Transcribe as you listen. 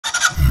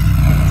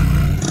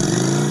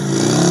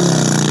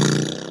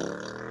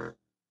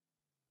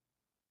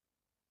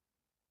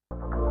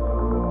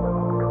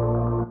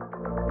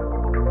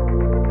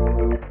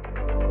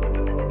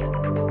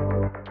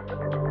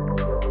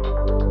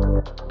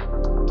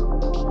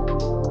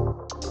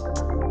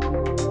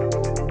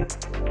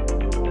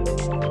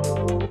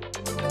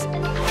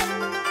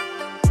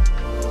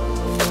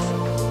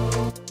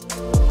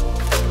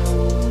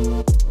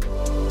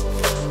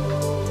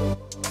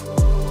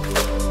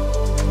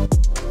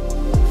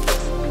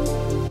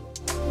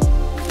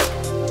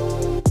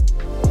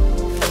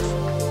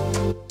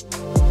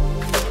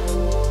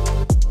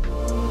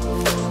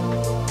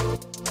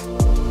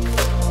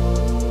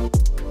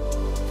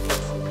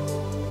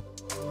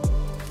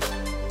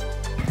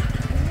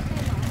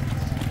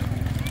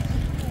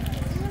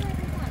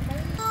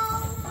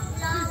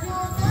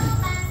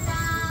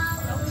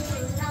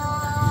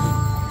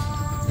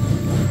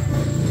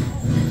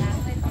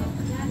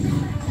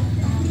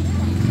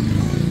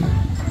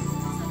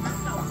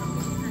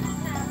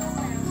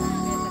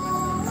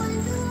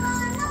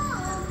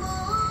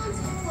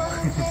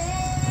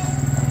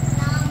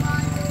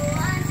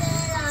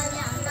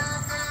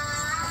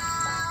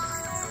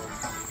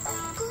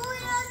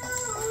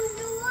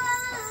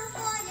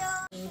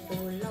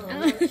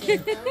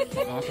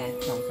อ๋อ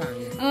สองฝั่ง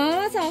อ๋อ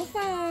สอง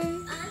ฝั่ง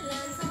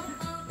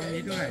ตรง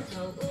นี้ด้วย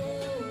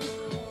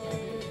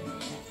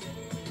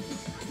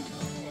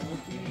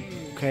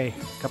โอเค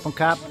ขอบคุณ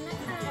ครับ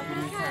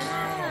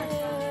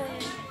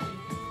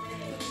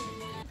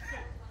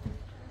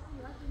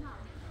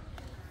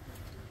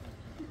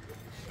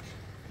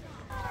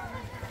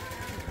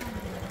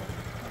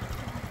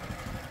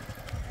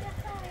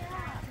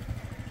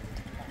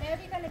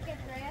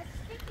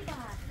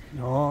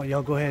No,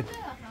 y'all go ahead.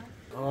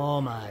 Oh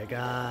my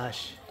gosh.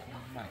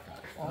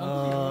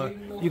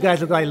 You guys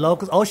look like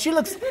locals. Oh, you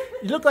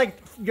look like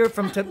you're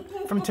from Tibet.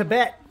 From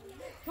Tibet.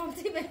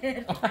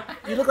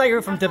 You look like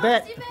you're from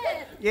Tibet.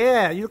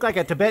 Yeah, you look like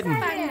a Tibetan.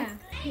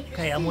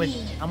 Okay, I'm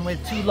with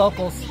two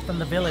locals from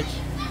the village.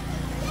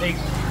 They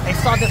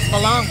saw this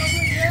falang.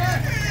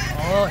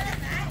 Oh,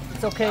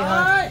 it's okay,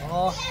 huh?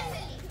 Oh,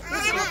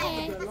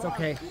 it's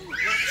okay.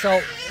 So,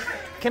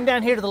 came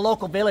down here to the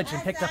local village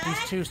and picked up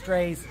these two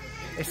strays.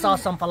 They saw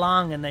some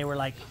falang and they were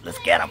like, let's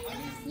get them.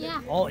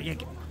 Yeah. Oh, you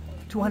get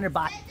 200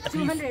 baht a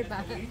piece. 200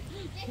 baht.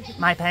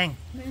 My pang.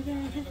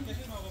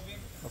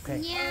 Okay.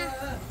 Yeah.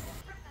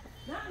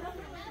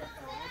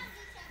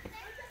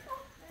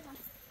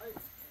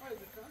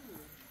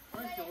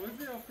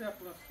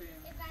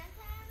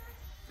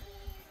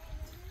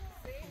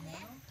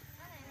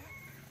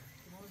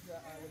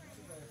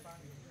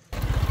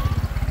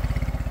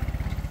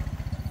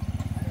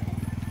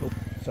 Oh,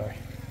 sorry.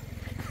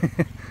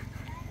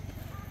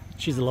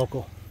 She's a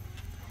local.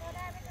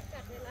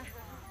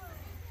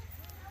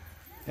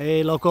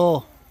 Hey,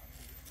 local.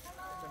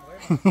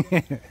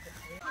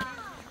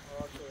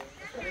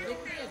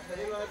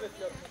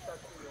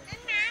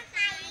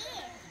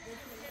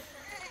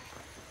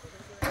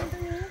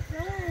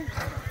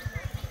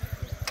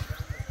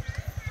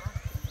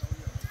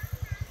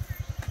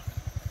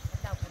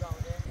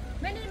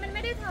มันไ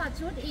ม่ได้ถอด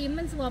ชุดอิม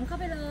มันสวมเข้า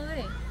ไปเลย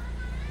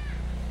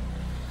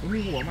มี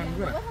หัวมัน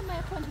ด้วยว่าทำไม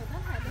คนถึงต้อ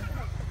งถ่ายได้ขน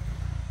าด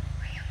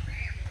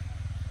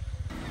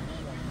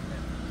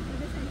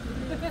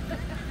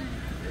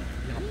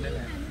ยับได้เล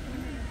ย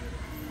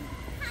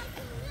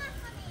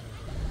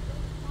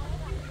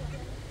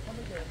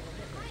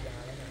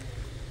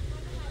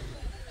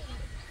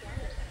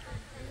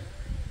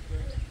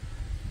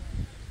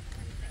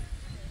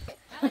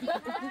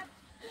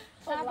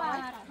20 บา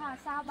ทค่ะ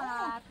20 บ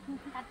าท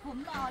ตัดผม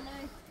ต่อเล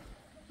ย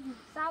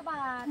20 บ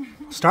าท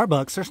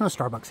Starbucks? There's no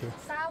Starbucks here.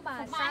 20 บา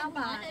ท20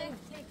 บาท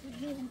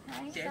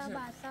20 บ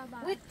าท20 บา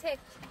ท We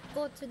take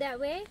go to that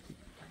way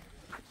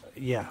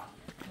Yeah.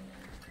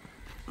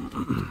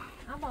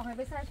 เอาบอกให้ไ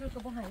ปใส่ชุดกร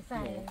ะโปรงหายใ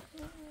ส่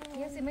เ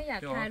นี่ยสิไม่อยา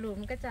กถ่ายรูป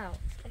มันก็เจ้า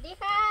สวัสดี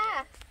ค่ะ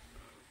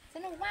ส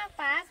นุกมาก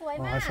ป้าสวย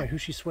Oh, มาก that's like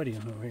who's she sweating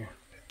over here?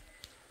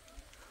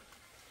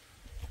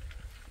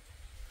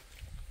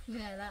 เห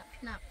นื่อยละ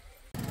หนัก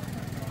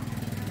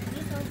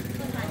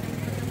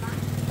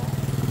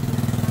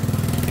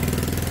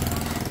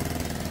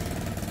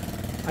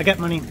I got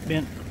money,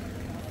 Ben.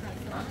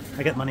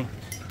 I got money.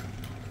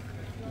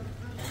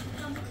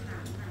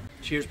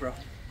 Cheers, bro.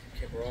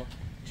 Okay, bro.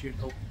 Cheers.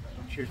 Oh,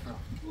 cheers, bro.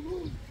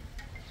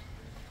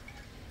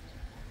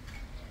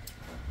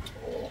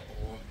 Oh,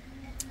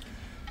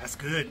 that's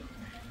good.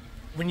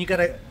 When you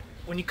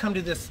come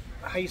to this,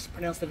 how you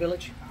pronounce the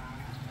village?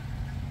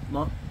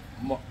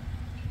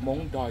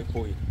 Hmong Doi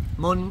Pui.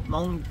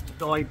 Hmong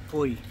Doi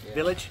Pui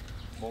Village.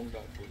 Hmong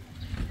Doi Pui.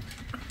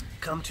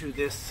 Come to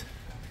this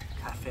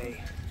cafe.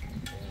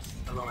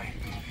 Aloy.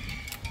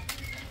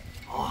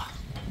 Oh,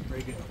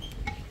 very good.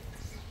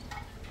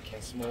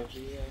 Can smoke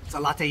here. It's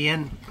a latte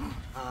yen.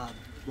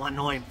 Wan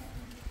noi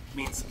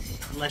means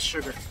less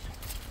sugar.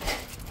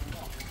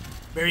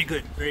 Very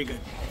good, very good.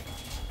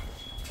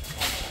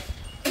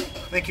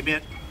 Thank you,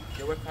 Ben.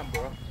 You're welcome,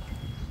 bro.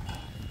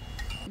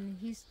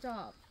 He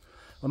stopped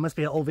Well, it must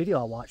be an old video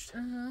I watched.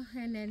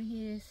 and then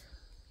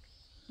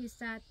he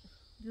start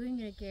doing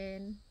it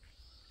again.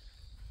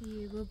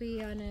 He will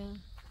be on a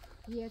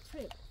year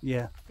trip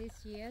Yeah. this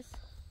year.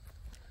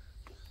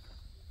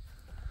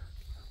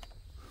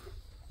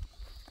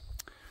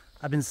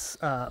 I've been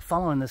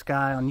following this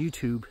guy on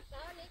YouTube,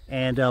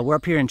 and we're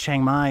up here in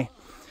Chiang Mai,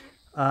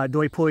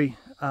 Doi Pui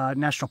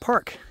National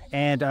Park,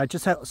 and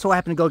just so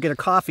happened to go get a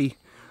coffee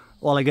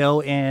a while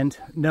ago and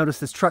noticed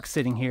this truck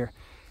sitting here,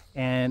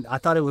 and I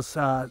thought it was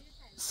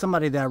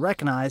somebody that I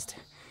recognized,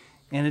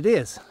 and it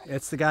is.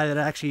 It's the guy that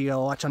I actually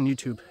watch on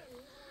YouTube.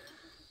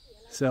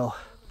 So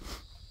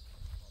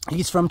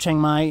he's from Chiang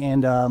Mai,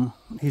 and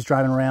he's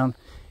driving around.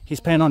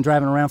 He's planning on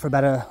driving around for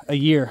about a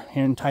year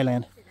here in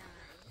Thailand,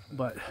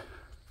 but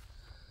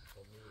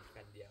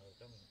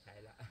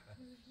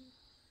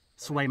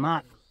สวยมา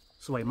ก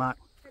สวยมาก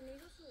คันนี้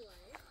ก็สวย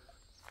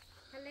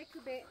คันเล็กคื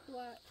อเบะตัว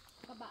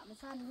กระบะมัน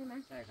สั้นใช่ไหม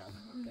ใช่ครับ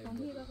ของ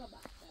พี่ก็กระบ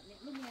ะแบบนี้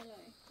ไม่มีเล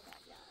ยกระบะ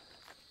ยาว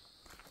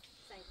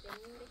ใส่เต็น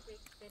ท์เล็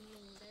กๆเต็นท์นึ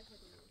งได้พอ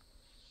ดี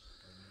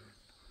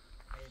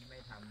ไม่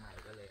ทำใหม่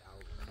ก็เลยเอา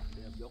เ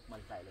ดิมยกมา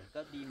ใส่เลย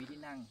ก็ดีมีที่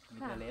นั่งมี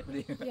เทเลสพอ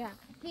ดี Yeah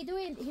he do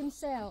it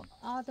himself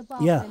all the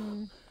box Yeah.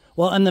 and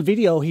Well, in the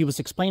video, he was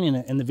explaining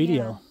it in the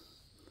video.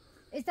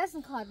 it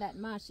doesn't cost that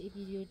much if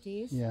you use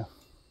this Yeah.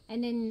 and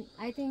then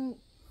I think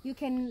you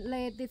can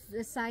lay this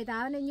side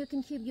down and you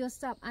can keep your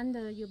stuff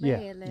under your Yeah,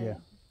 bed.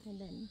 And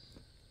then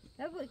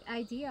that would be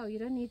ideal. You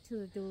don't need to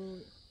do.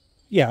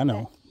 Yeah, I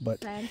know, but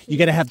fancy you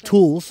gotta have stuff.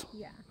 tools.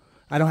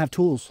 Yeah. I don't have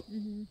tools.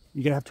 Mm-hmm.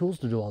 You gotta have tools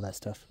to do all that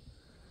stuff.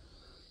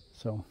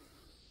 So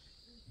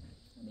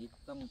อันนี้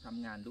ต้องท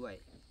ำงานด้วย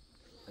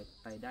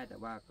ไปได้แต่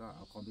ว่าก็เอ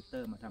าคอมพิวเตอ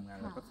ร์มาทำงาน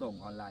แล้วก็ส่ง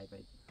ออนไลน์ไป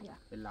Yeah.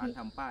 เป็นร้านท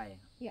ำป้าย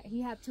Yeah, he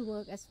have to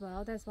work as well.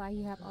 That's why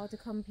he have all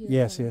the computer.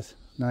 yes,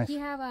 nice. He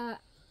have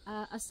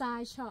a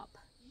sign shop.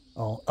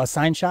 Oh, a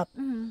sign shop.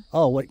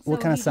 Oh, what So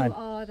kind of he sign? do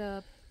all the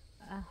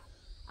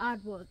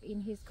artwork in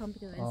his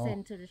computer and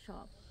send to the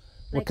shop.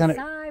 What Like kind of-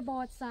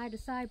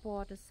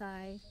 sideboard, the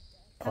side,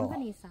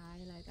 company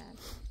side like that.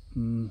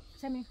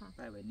 ใช่ไหมคะ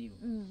ป้ายไวนิล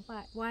ป้า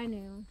ย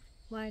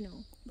vinyl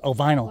Oh,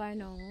 vinyl.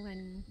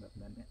 and แบบ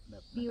นั้นเนี่ยแบ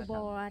บ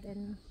billboard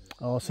and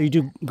Oh, so you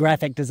do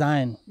graphic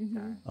design.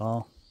 Oh,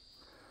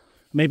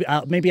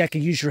 maybe I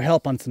could use your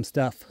help on some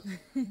stuff.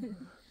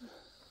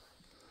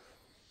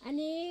 อัน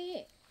นี้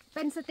เ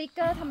ป็นสติกเก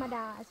อร์ธรรมด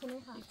าใช่ไหม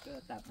คะ สติ๊กเกอ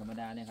ร์ตัดธรรม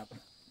ดาเนี่ยครับ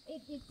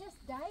It just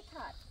die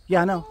cut.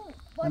 Yeah, I know.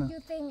 What you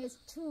think is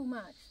too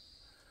much?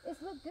 It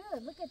look good.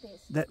 Look at this.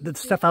 The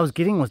stuff I was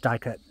getting was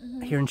die cut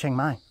here in Chiang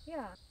Mai.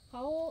 Yeah. เข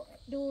า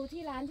ดู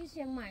ที่ร้านที่เ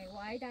ชียงใหม่ไ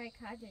ว้ได้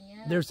คัทอย่างเงี้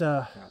ย There's a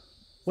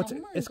what's it?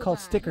 It's called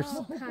stickers.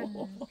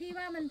 พี่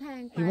ว่ามันแพ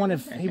งไป He wanted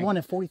ที่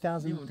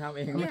ผมทำเ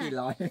องไม่กี่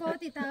ร้อย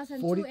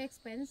 40,000 too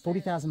expensive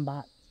 40,000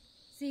 baht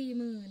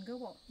 40,000ก็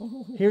บอก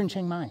here in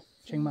Chiang Mai.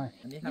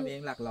 อันนี้ทำเอง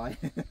หลักร้อย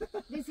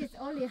This is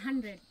only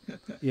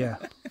 100 Yeah.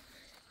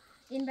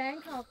 in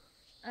Bangkok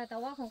แต่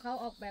ว่าของเขา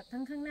ออกแบบทั้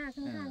งข้างหน้า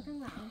ข้างข้างข้าง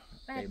หลัง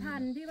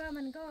 8,000 พี่ว่า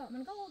มัน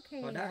ก็โอเค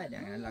พอได้อย่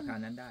างนั้นราคา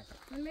นั้นได้ครับ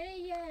มันไม่ได้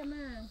แย่ม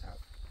าก ครับ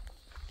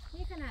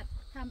นี่ขนาด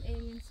ทำเอง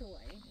ยังสว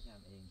ย ไม่ท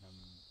ำเองท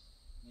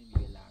ำไม่มี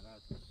เวลาก็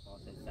พอ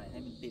ใส่ให้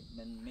มันติด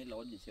มันไม่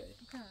ล้นเฉย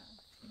ค่ะ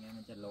ๆอย่างเงี้ย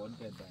มันจะล้น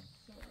เกินไป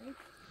สวย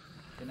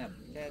ขนาด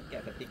แค่แกะ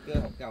สติ๊กเกอ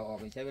ร์ของเก่าออก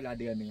ใช้เวลา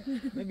เดือนหนึงอะ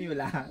ไม่มีเว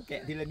ลาแก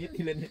ะทีละนิด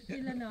ทีละ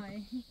หน่อย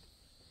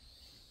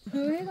เ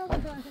ฮ้ยต้องไป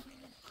ก่อน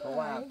เพราะ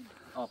ว่า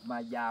ออกมา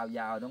ย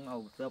าวๆต้องเอา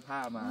เสื้อผ้า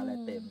มาอะไร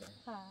เต็มเลย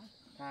ค่ะ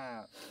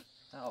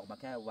ถ้าออกมา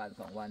แค่วัน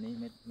2 วันนี้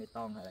ไม่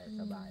ต้องอะไร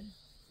สบาย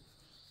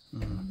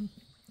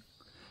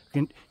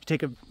Can you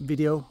take a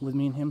video with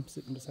me and him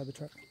sitting beside the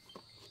truck?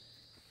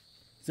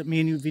 Is it me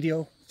and you video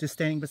just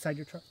standing beside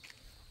your truck?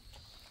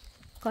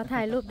 ขอถ่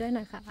ายรูปด้วยห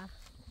น่อยค่ะ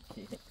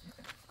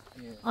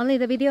Only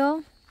the video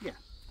Yeah.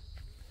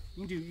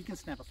 You can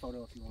snap a photo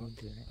if you want.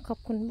 ขอบ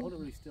คุณ Hold it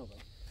really still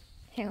though.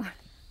 Hang on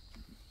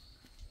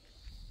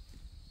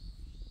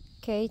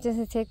Okay just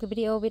take the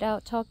video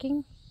without talking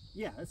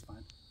Yeah, that's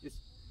fine. It's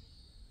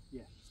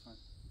fine.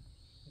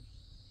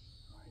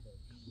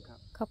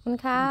 ขอบคุณ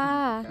ค่ะ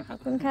ขอบ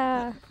คุณค่ะ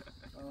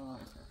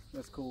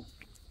That's cool.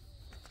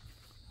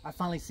 I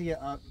finally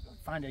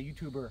find a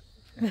YouTuber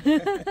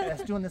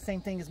that's doing the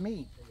same thing as me.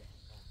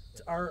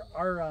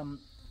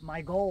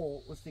 My goal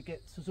was to get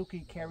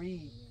Suzuki Carry,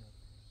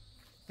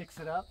 fix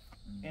it up,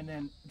 and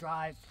then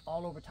drive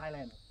all over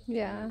Thailand.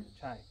 Yeah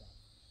Thai.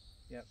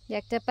 อย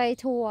ากจะไป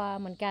ทัวร์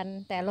เหมือนกัน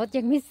แต่รถ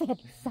ยังไม่เสร็จ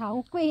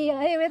2 ปีแ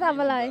ล้วยังไม่ท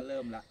ำอะไร ก็เ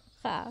ริ่มละ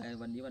ค่ะ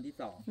วันนี้วันที่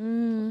2 อื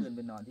ม คืนไป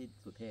นอนที่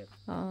สุเทพ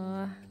อ๋อ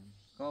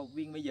ก็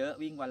วิ่งไม่เยอะ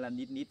วิ่งวันละ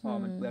นิดพอ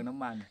มันเปลืองน้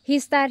ำมัน He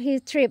start his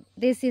trip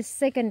this is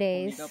second วัน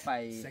days นี้ก็ไป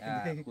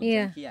ขุน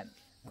Yeah เชียน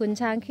ขุน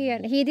ช้างเขียน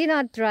He did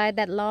not drive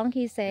that long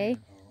he say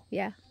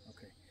Yeah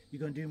Okay. You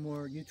gonna do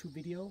more YouTube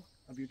video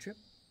of your trip?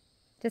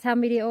 จะท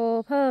ำวิดีโอ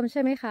เพิ่มใ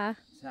ช่ไหมคะ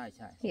ใช่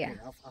Yeah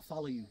Okay, I'll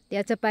follow you. เดี๋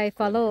ยวจะไป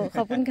follow ข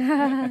อบคุณค่ะ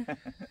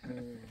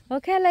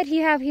Okay let he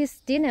have his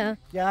dinner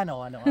Yeah, I know.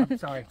 I'm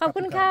sorry. ขอบ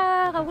คุณค่ะ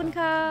ขอบคุณ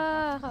ค่ะ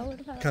ขอบคุณ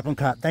ค่ะ Kapun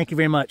Kap. Thank you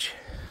very much.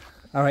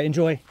 All right,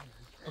 enjoy.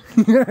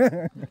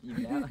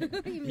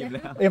 อิ่มแ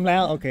ล้ว Im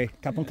Lao. Okay.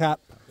 Kapun Kap.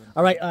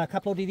 All right.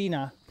 Kaplo Didi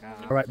na. ครับ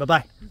All right. Bye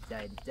bye. ดีใจ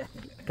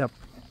Kap.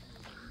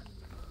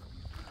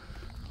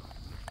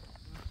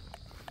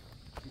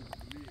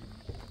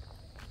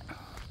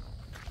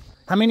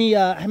 How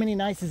many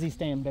nights is he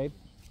staying, babe?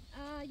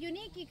 อยู่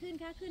นี่กี่คืน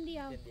คะคืนเดี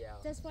ยว คืนเดียว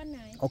just one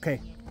night Okay.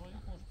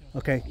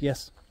 Okay. Yes.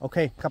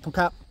 Okay. Kapun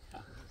Kap.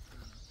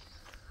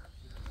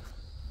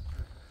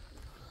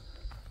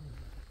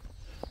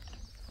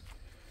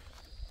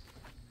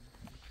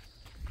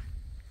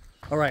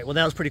 All right. Well,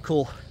 that was pretty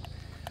cool.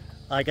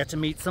 I got to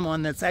meet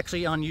someone that's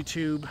actually on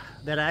YouTube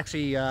that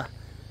actually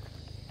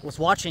was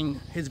watching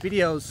his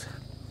videos.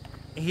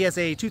 He has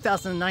a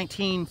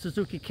 2019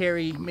 Suzuki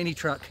Carry Mini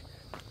Truck.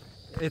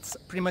 It's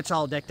pretty much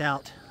all decked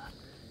out.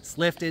 It's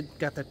lifted,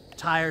 got the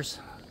tires,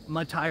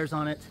 mud tires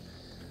on it.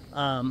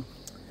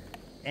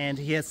 And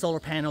he has solar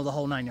panel, the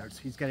whole 9 yards.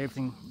 He's got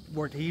everything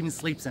worked. He even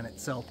sleeps in it.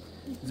 So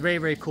it's very,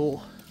 very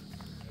cool.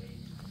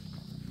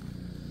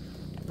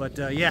 But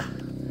yeah,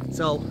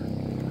 so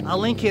I'll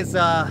link his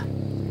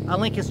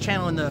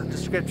channel in the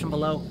description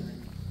below.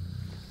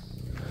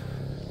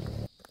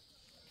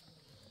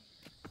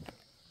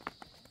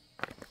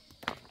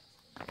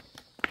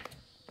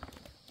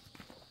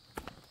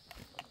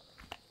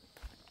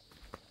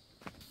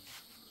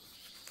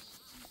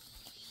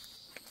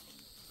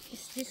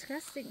 It's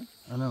disgusting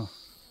I know.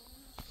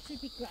 ใช่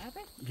Should we grab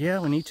it? Yeah,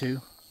 we need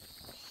to.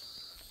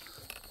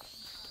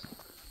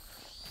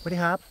 What do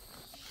you have?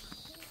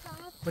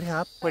 What do you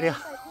have? What do you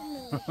have?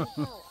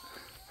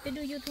 ไป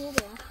ดู YouTube เ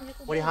หรอ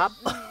What do you have?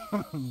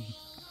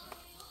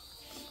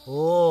 โอ้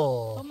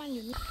เพราะมันอ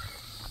ยู่นี่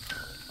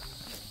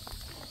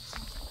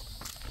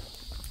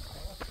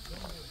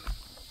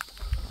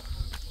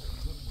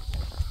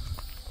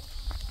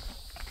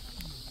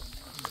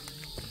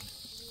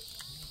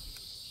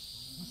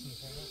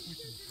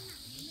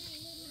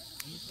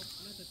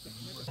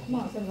เหม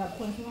าะสำหรับ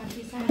คนที่มา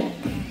ที่สร้าง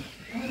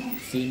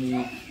See me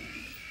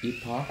eat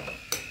pork.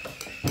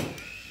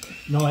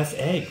 No, it's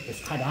egg.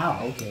 It's cut out.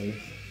 Okay.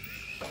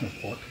 No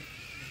pork.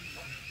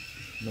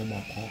 No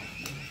more pork.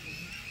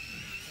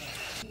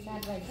 ด้า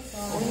นไว้ก่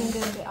อนเ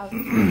ดินไปเอา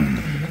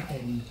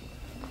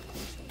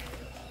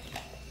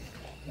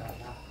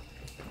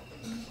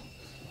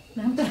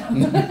น้ำตา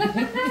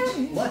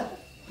What?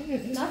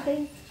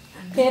 nothing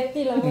เผ็ด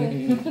ที่เราเลย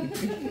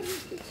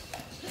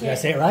Did I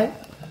say it right?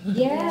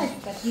 yes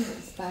but you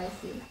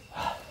spicy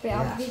ไปเอ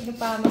าพริกน้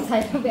ำปลามาใส่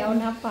แล้วไปเอา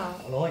น้ำเปล่า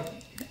อร่อย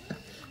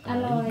อ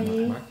ร่อย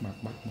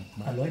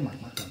อร่อยมาก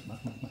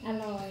อ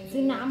ร่อยซื้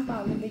อน้ำเปล่า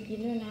เลยไปกิน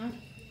ด้วยนะ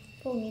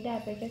พวกนี้ได้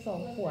ไปแค่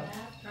2 ขวด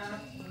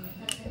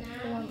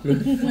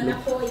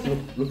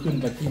ลุกขึ้น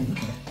ไปกิน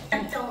แต่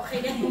จบ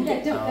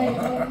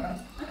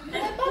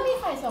ป้ามี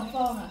ไข่2 ฟ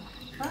องอ่ะ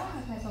ป้า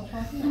ไข่2 ฟอ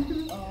งที่ไหน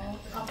อ๋อ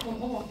เอาผม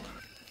ก็บอก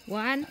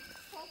one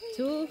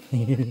two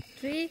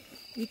three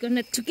we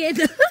gonna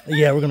together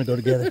Yeah, we're gonna go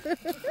together.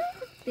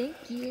 thank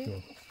you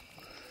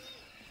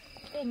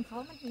เต็นเขา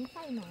มันทิ้งไ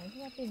ส้หน่อยเพรา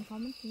ะว่าเต็นเขา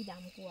มันสีด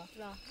ำกว่า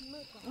หรอมื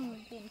ดกว่า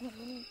เต็นเพิ่น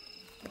มัน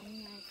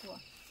ง่ายกว่า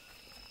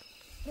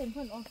เต็นเ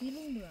พิ่นออกสีเ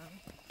หลือง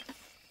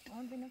อ๋อ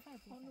มันเป็นน้ำไฟ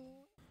เขารู้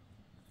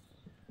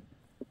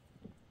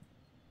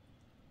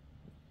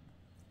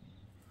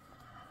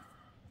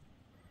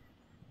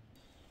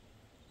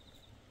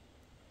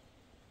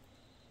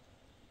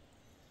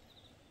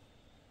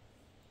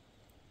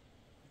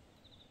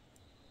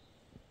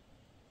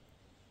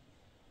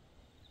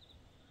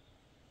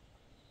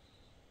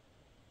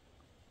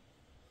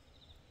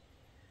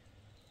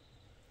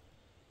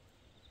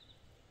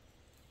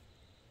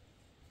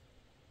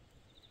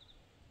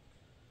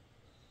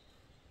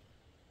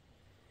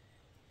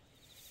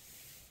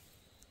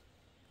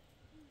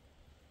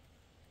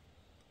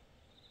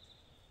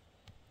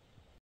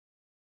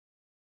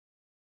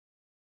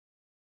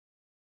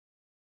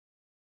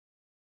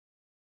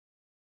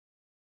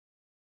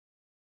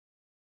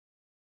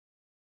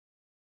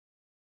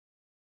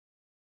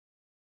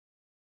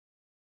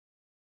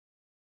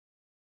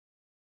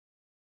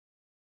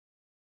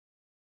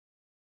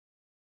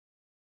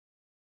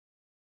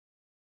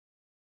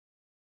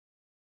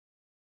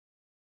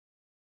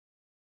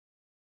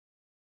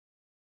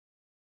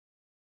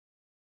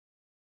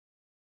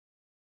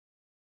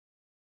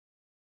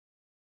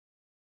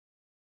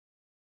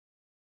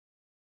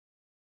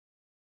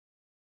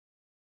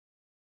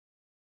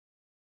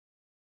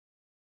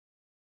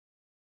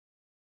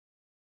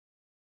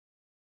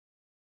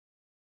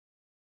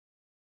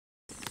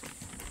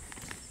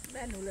แ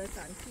ม่หนูเลย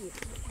3 ขีด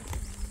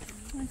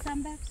มันซ้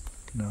ำแบบ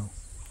No.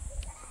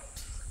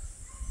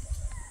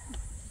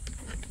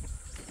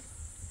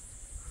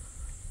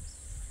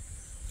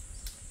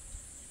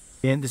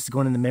 And this is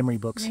going in the memory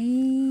books. นี่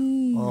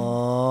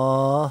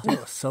Oh,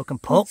 so ผูก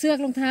composed. เสื้อ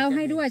รองเท้าใ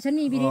ห้ด้วยฉัน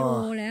มีวิดีโอ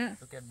แล้ว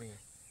Look at me.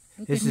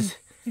 This is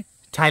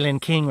Thailand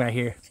King right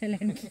here. ใช่แล้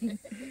ว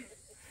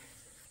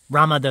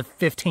Rama the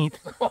 15th.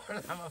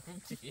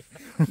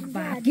 บ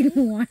ากิน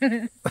หัว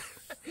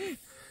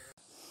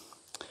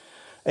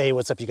Hey,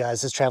 what's up, you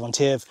guys? This is Traveling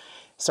Tiv.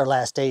 It's our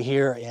last day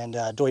here in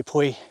Doi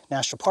Pui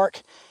National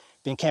Park.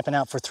 Been camping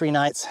out for 3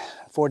 nights,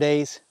 4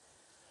 days.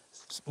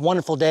 It's a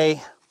wonderful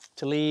day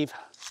to leave.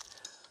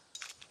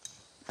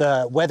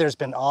 The weather's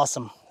been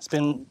awesome. It's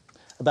been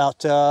about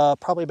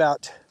probably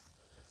about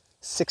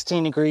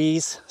 16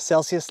 degrees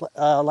Celsius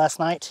last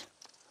night,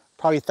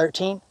 probably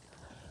 13.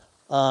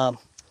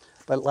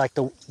 But like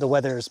the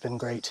weather has been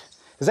great.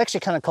 It was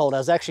actually kind of cold. I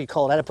was actually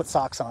cold. I had to put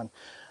socks on.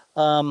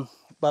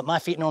 But my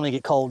feet normally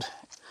get cold.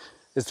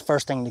 It's the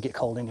first thing to get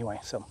cold anyway.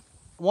 So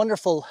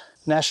wonderful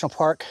national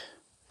park.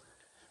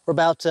 We're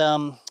about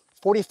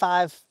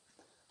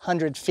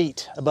 4,500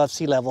 feet above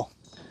sea level.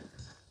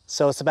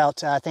 So it's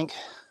about, I think,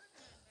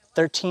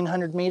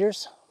 1,300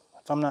 meters,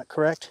 if I'm not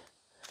correct.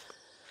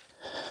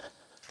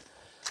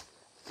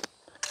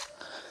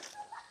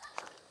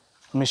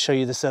 Let me show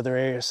you this other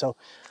area. So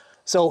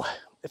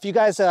if you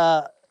guys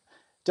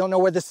don't know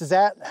where this is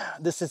at,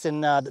 this is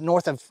in the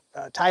north of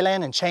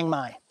Thailand in Chiang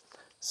Mai.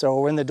 So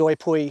we're in the Doi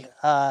Pui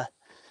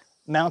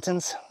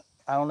Mountains.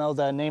 I don't know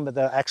the name of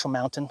the actual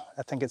mountain.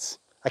 I think it's,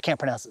 I can't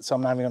pronounce it, so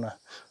I'm not even gonna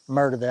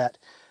murder that.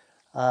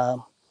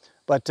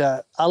 But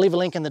I'll leave a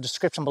link in the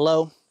description below.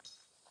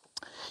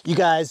 You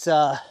guys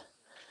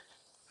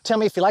tell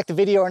me if you liked the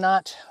video or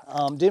not.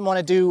 Didn't want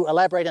to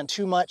elaborate on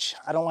too much.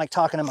 I don't like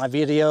talking in my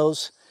videos.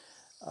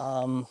 I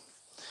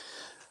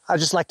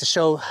just like to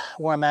show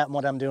where I'm at and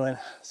what I'm doing.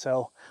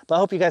 So, but I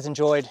hope you guys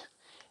enjoyed.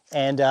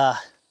 And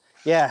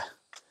yeah,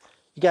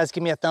 you You guys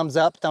give me a thumbs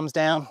up, thumbs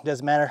down,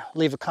 doesn't matter.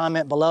 Leave a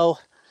comment below,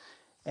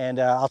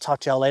 and I'll talk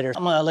to y'all later.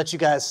 I'm gonna let you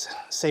guys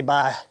say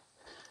bye.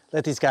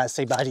 Let these guys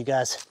say bye to you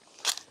guys.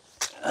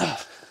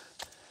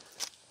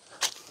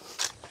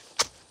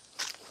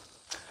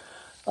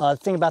 The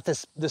thing about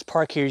this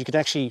park here, you can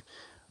actually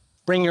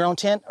bring your own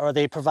tent, or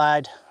they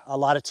provide a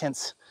lot of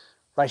tents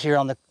right here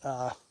on the,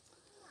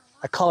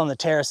 I call them the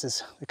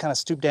terraces. They kind of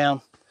stoop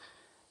down.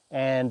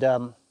 And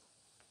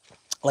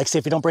like I say,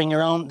 if you don't bring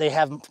your own, they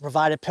have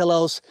provided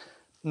pillows,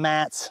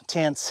 mats,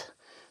 tents,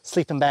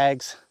 sleeping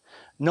bags.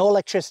 No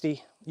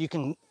electricity. You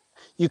can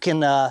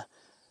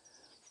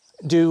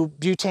do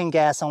butane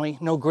gas only,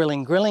 no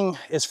grilling. Grilling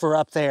is for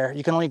up there.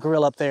 You can only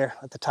grill up there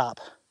at the top.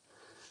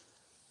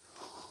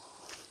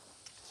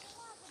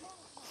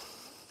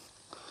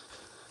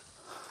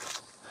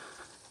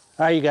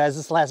 All right, you guys,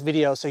 this is the last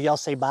video, so y'all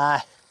say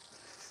bye.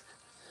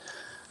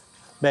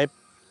 Babe.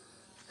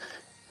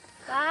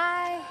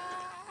 Bye.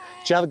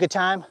 Did you have a good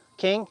time,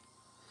 King?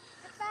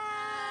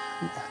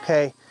 Bye.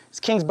 Okay,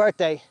 it's King's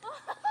birthday.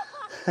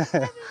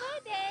 Happy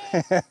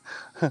birthday.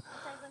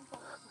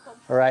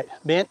 All right,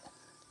 Bint?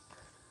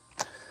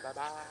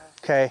 Bye-bye.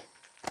 Okay,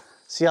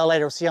 see y'all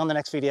later. We'll see you on the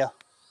next video.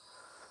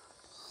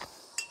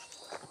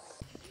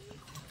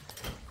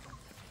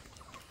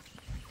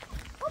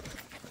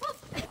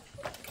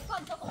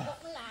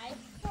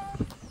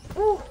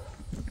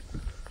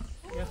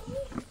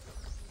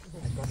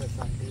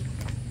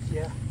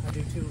 Yeah, I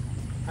do too.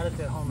 I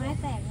lived at home. ไม้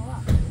แตกแล้วอ่ะ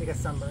I got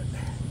sunburned.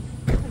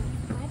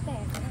 ไม้แต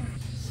กแล้ว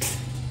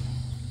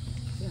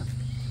Yeah.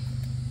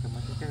 แต่มั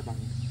นใกล้ๆบาง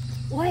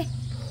โอ้ย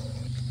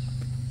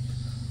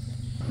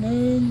 1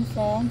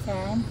 2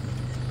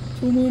 3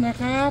ชูมือนะ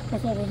ครับประ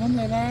สบผลสำเ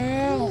ร็จแล้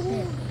วโอเค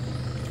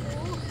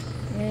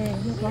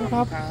ลูกค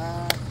รับ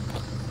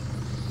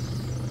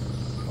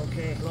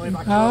Okay, Lloyd,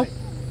 ครับ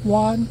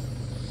Lloyd. 1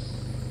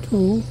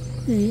 2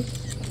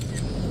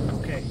 3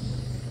 Okay.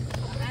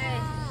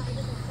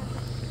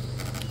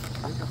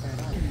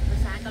 ภา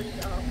ษาเกาหลี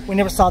ออก We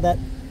never saw that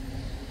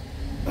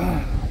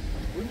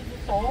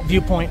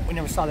viewpoint. We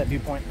never saw that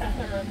viewpoint.